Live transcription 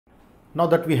Now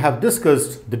that we have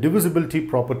discussed the divisibility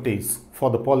properties for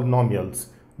the polynomials,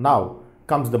 now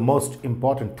comes the most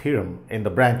important theorem in the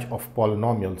branch of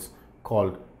polynomials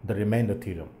called the remainder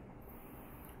theorem.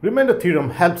 Remainder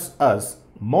theorem helps us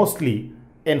mostly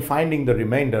in finding the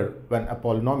remainder when a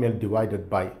polynomial divided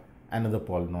by another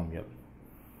polynomial.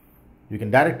 You can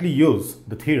directly use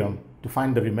the theorem to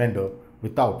find the remainder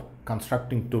without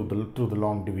constructing to the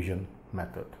long division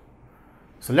method.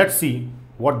 So let's see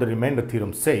what the remainder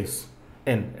theorem says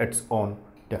in its own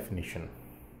definition.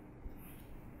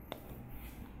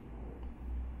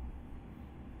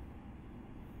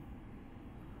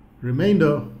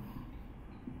 Remainder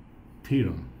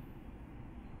theorem.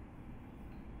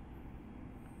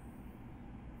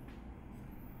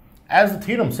 As the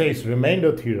theorem says,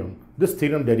 remainder theorem, this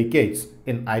theorem dedicates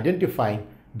in identifying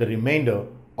the remainder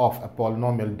of a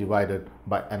polynomial divided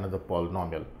by another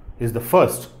polynomial. Is the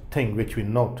first thing which we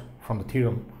note from the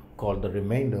theorem called the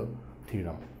remainder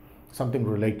theorem. Something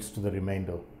relates to the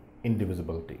remainder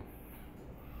indivisibility.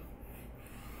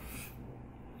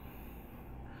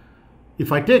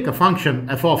 If I take a function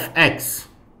f of x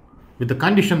with the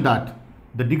condition that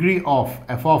the degree of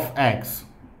f of x,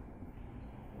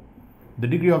 the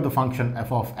degree of the function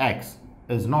f of x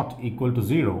is not equal to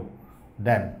 0,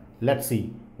 then let's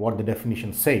see what the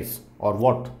definition says or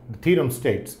what the theorem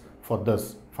states for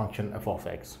this function f of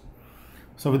x.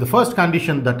 So with the first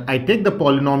condition that I take the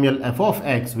polynomial f of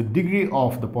x with degree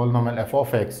of the polynomial f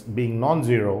of x being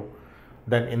non-zero,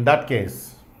 then in that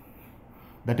case,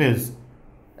 that is,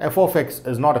 f of x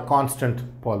is not a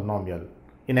constant polynomial.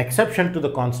 In exception to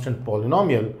the constant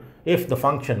polynomial, if the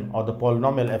function or the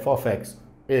polynomial f of x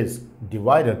is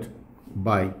divided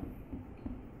by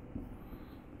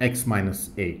x minus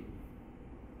a.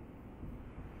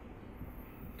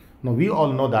 Now we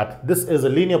all know that this is a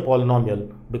linear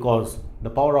polynomial because the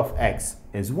power of x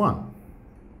is 1,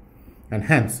 and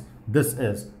hence this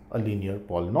is a linear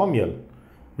polynomial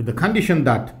with the condition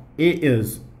that a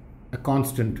is a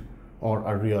constant or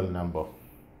a real number.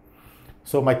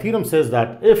 So my theorem says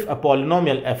that if a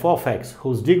polynomial f of x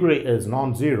whose degree is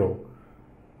non-zero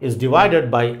is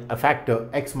divided by a factor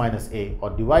x minus a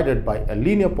or divided by a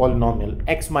linear polynomial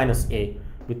x minus a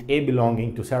with a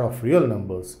belonging to set of real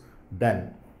numbers,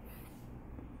 then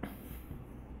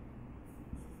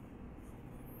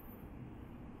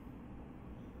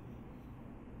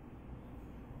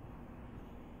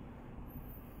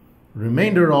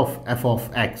remainder of f of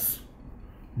x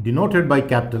denoted by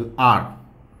capital R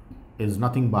is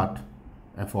nothing but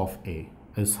f of a,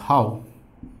 is how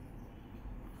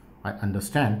I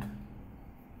understand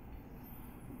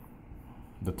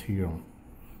the theorem,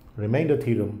 remainder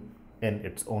theorem in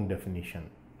its own definition.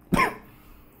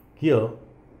 Here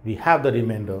we have the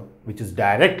remainder, which is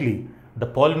directly the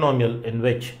polynomial in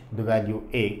which the value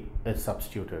a is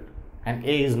substituted, and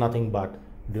a is nothing but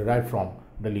derived from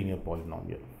the linear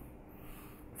polynomial.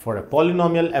 For a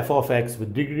polynomial f of x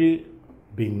with degree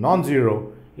being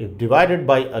non-zero, if divided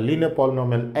by a linear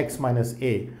polynomial x minus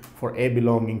a for a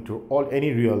belonging to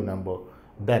any real number,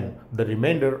 then the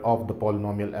remainder of the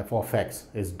polynomial f of x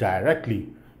is directly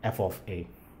f of a,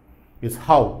 is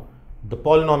how the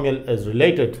polynomial is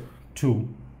related to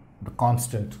the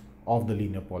constant of the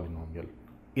linear polynomial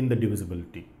in the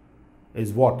divisibility,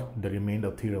 is what the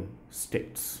remainder theorem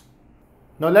states.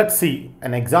 Now let's see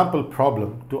an example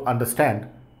problem to understand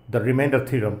the remainder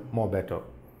theorem more better.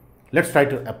 Let's try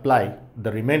to apply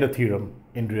the remainder theorem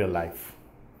in real life.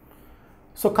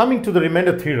 So coming to the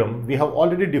remainder theorem, we have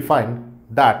already defined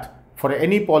that for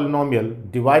any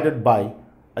polynomial divided by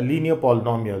a linear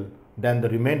polynomial, then the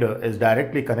remainder is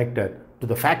directly connected to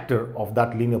the factor of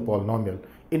that linear polynomial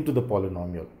into the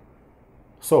polynomial.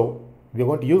 So we are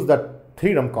going to use that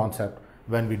theorem concept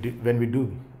when we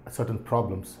do certain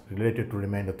problems related to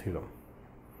remainder theorem.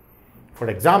 For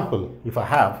example, if I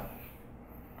have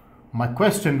my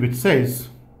question which says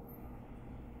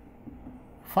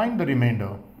find the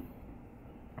remainder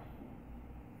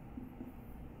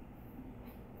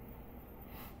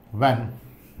when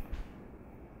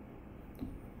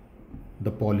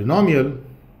the polynomial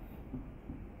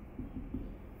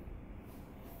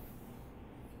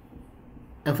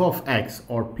f of x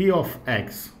or p of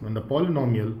x, when the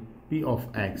polynomial p of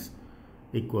x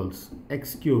equals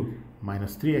x cubed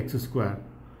minus 3x squared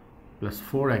plus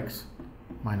 4x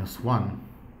minus 1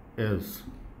 is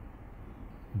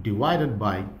divided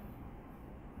by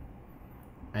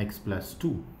x plus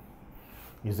 2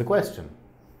 is the question.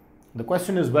 The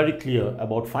question is very clear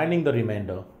about finding the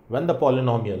remainder when the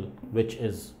polynomial, which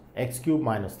is x cubed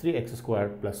minus 3x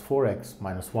squared plus 4x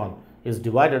minus 1, is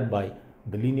divided by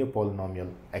the linear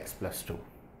polynomial x plus 2.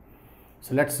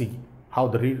 So let's see how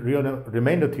the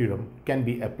remainder theorem can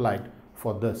be applied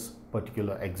for this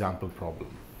particular example problem.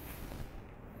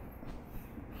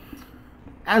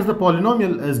 As the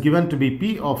polynomial is given to be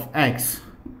p of x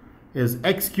is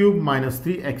x cubed minus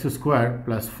 3x squared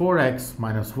plus 4x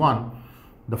minus 1,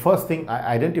 the first thing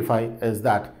I identify is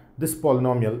that this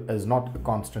polynomial is not a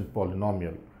constant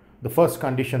polynomial. The first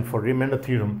condition for remainder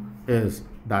theorem is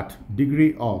that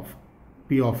degree of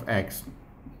p of x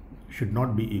should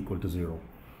not be equal to 0.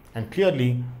 And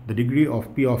clearly the degree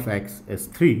of p of x is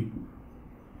 3,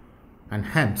 and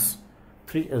hence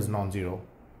 3 is non-zero.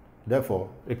 Therefore,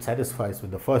 it satisfies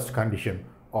with the first condition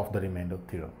of the remainder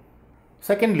theorem.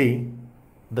 Secondly,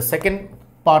 the second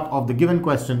part of the given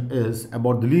question is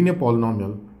about the linear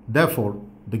polynomial. Therefore,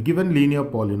 the given linear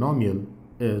polynomial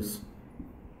is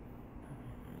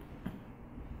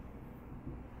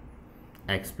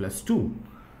x plus 2.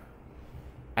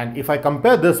 And if I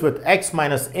compare this with x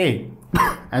minus a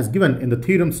as given in the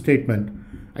theorem statement,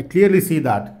 I clearly see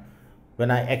that when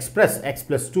I express x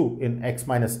plus 2 in x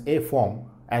minus a form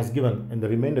as given in the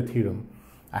remainder theorem,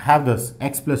 I have this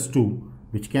x plus 2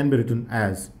 which can be written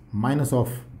as minus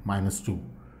of minus 2.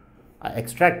 I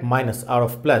extract minus out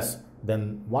of plus,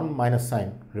 then one minus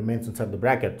sign remains inside the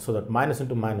bracket, so that minus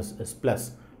into minus is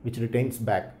plus, which retains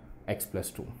back x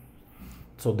plus 2.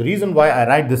 So the reason why I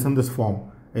write this in this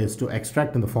form is to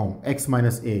extract in the form x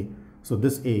minus a. So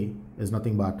this a is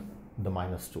nothing but the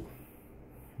minus 2.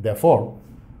 Therefore,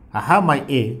 I have my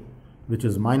a, which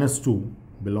is minus 2,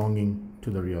 belonging to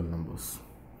the real numbers.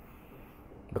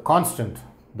 The constant,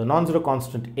 the non-zero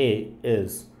constant a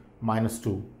is minus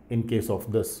 2 in case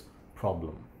of this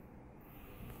problem.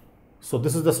 So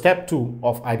this is the step 2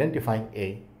 of identifying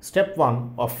a, step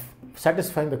 1 of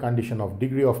satisfying the condition of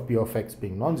degree of p of x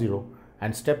being non-zero,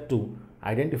 and step 2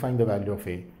 identifying the value of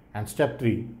a, and step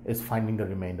 3 is finding the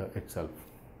remainder itself.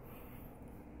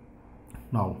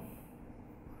 Now,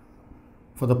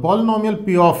 for the polynomial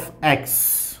p of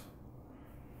x,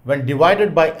 when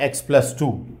divided by x plus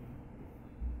 2,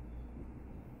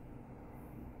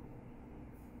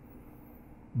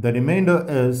 the remainder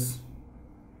is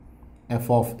f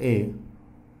of a,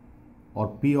 or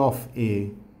p of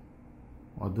a,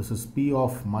 or this is p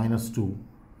of minus 2.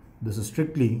 This is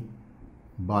strictly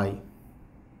by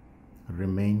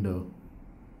remainder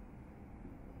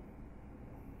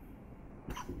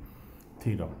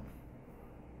theorem.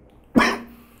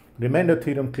 Remainder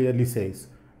theorem clearly says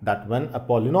that when a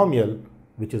polynomial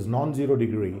which is non-zero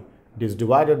degree is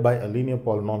divided by a linear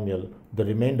polynomial, the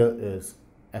remainder is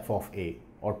f of a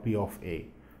or p of a.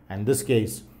 And in this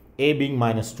case, a being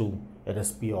minus 2, it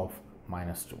is p of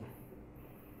minus 2.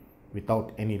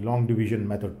 Without any long division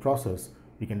method process,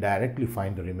 we can directly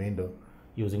find the remainder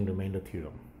using remainder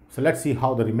theorem. So let's see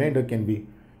how the remainder can be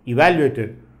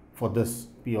evaluated for this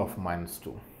p of minus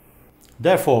 2.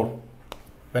 Therefore,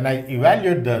 when I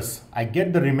evaluate this, I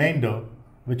get the remainder,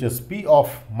 which is p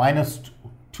of minus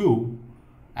 2,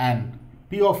 and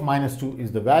p of minus 2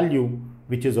 is the value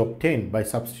which is obtained by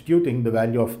substituting the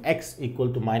value of x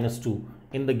equal to minus 2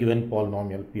 in the given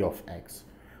polynomial p of x.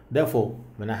 Therefore,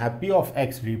 when I have p of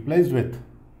x replaced with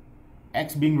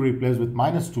x being replaced with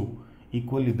minus 2,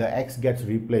 equally the x gets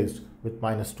replaced with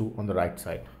minus 2 on the right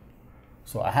side.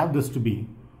 So I have this to be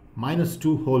minus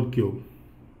 2 whole cube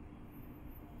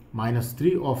minus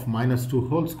 3 of minus 2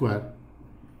 whole square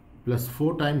plus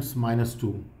 4 times minus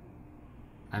 2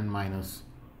 and minus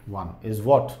 1 is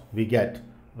what we get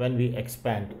when we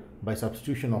expand by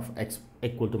substitution of x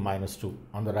equal to minus 2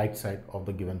 on the right side of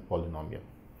the given polynomial.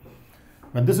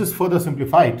 When this is further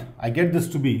simplified, I get this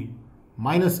to be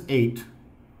minus 8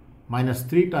 minus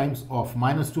 3 times of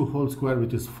minus 2 whole square,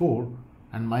 which is 4,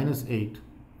 and minus 8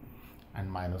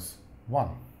 and minus 1.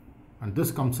 And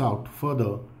this comes out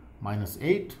further minus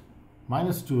 8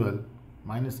 minus 12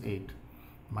 minus 8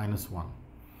 minus 1,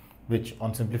 which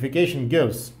on simplification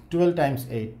gives 12 times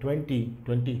 8, 20,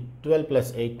 20, 12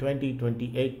 plus 8, 20,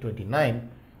 28, 29,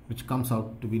 which comes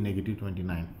out to be negative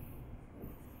 29.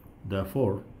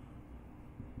 Therefore,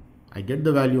 I get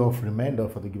the value of remainder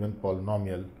for the given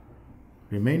polynomial.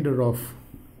 Remainder of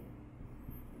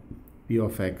p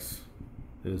of x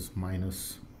is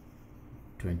minus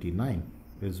 29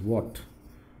 is what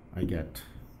I get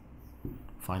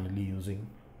finally using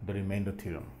the remainder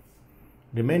theorem.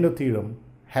 Remainder theorem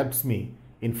helps me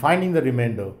in finding the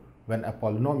remainder when a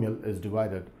polynomial is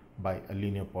divided by a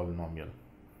linear polynomial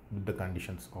with the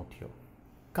conditions out here.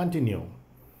 Continue.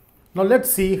 Now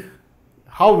let's see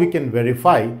how we can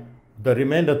verify the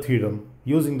remainder theorem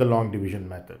using the long division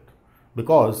method,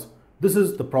 because this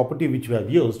is the property which we have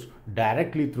used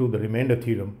directly through the remainder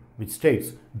theorem, which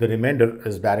states the remainder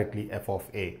is directly f of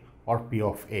a or p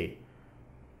of a.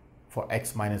 for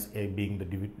x minus a being the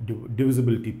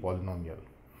divisibility polynomial.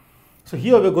 So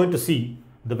here we're going to see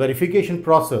the verification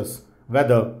process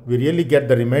whether we really get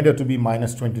the remainder to be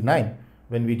minus 29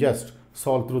 when we just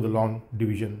solve through the long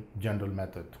division general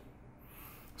method.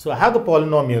 So I have the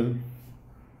polynomial,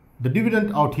 the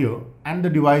dividend out here and the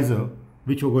divisor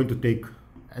which we're going to take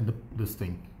at this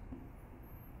thing.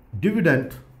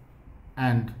 Dividend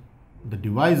and the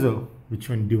divisor which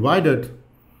when divided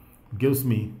gives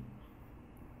me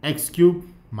x cubed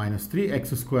minus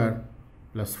 3x squared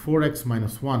plus 4x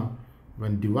minus 1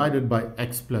 when divided by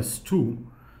x plus 2.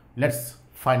 Let's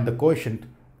find the quotient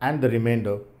and the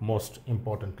remainder most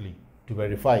importantly to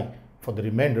verify for the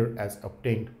remainder as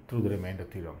obtained through the remainder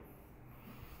theorem.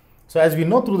 So as we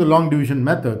know through the long division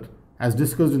method as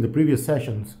discussed in the previous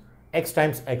sessions, x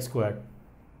times x squared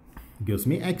gives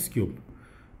me x cubed.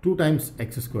 2 times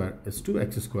x squared is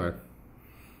 2x squared,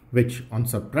 which on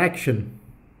subtraction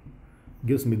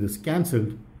gives me this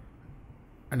cancelled,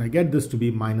 and I get this to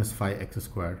be minus 5x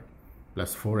squared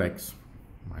plus 4x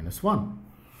minus 1.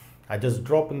 I just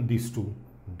drop in these two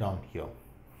down here.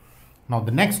 Now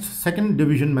the next second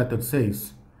division method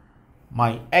says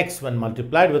my x when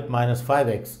multiplied with minus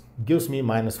 5x gives me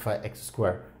minus 5x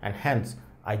squared, and hence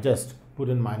I just put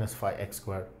in minus 5x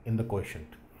squared in the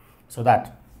quotient, so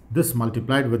that this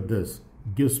multiplied with this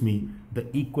gives me the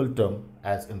equal term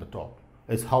as in the top,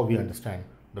 is how we understand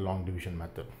the long division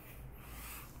method.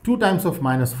 2 times of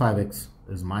minus 5x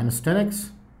is minus 10x,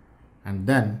 and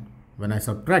then when I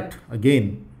subtract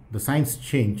again the signs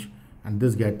change and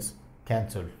this gets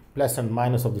cancelled. Plus and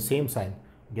minus of the same sign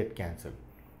get cancelled,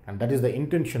 and that is the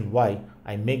intention why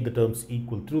I make the terms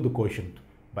equal through the quotient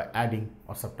by adding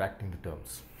or subtracting the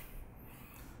terms.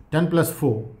 10 plus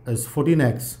 4 is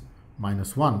 14x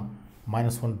minus 1,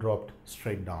 minus 1 dropped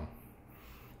straight down.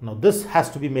 Now this has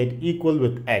to be made equal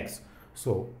with x,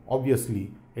 so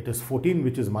obviously it is 14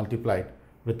 which is multiplied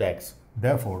with x,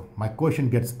 therefore my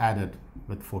quotient gets added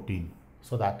with 14,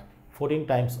 so that 14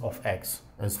 times of x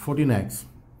is 14x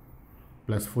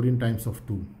plus 14 times of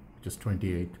 2 which is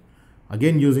 28.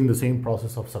 Again using the same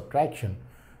process of subtraction,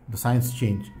 the signs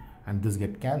change and this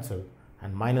get cancelled,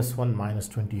 and minus 1 minus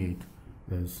 28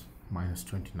 is minus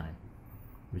 29,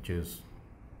 which is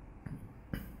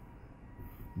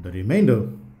the remainder,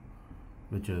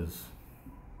 which is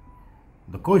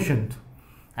the quotient.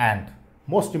 And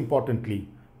most importantly,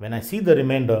 when I see the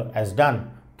remainder as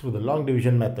done through the long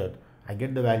division method, I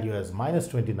get the value as minus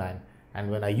 29,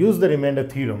 and when I use the remainder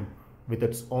theorem with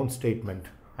its own statement,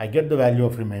 I get the value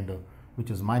of remainder which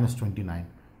is minus 29,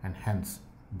 and hence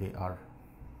they are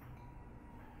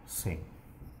same,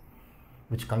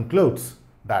 which concludes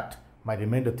that my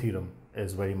remainder theorem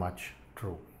is very much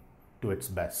true to its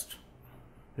best.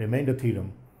 Remainder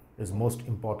theorem is most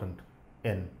important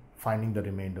in finding the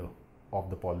remainder of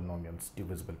the polynomial's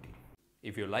divisibility.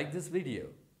 If you like this video,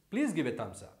 please give a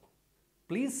thumbs up.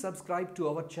 Please subscribe to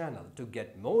our channel to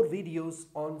get more videos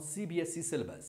on CBSE syllabus.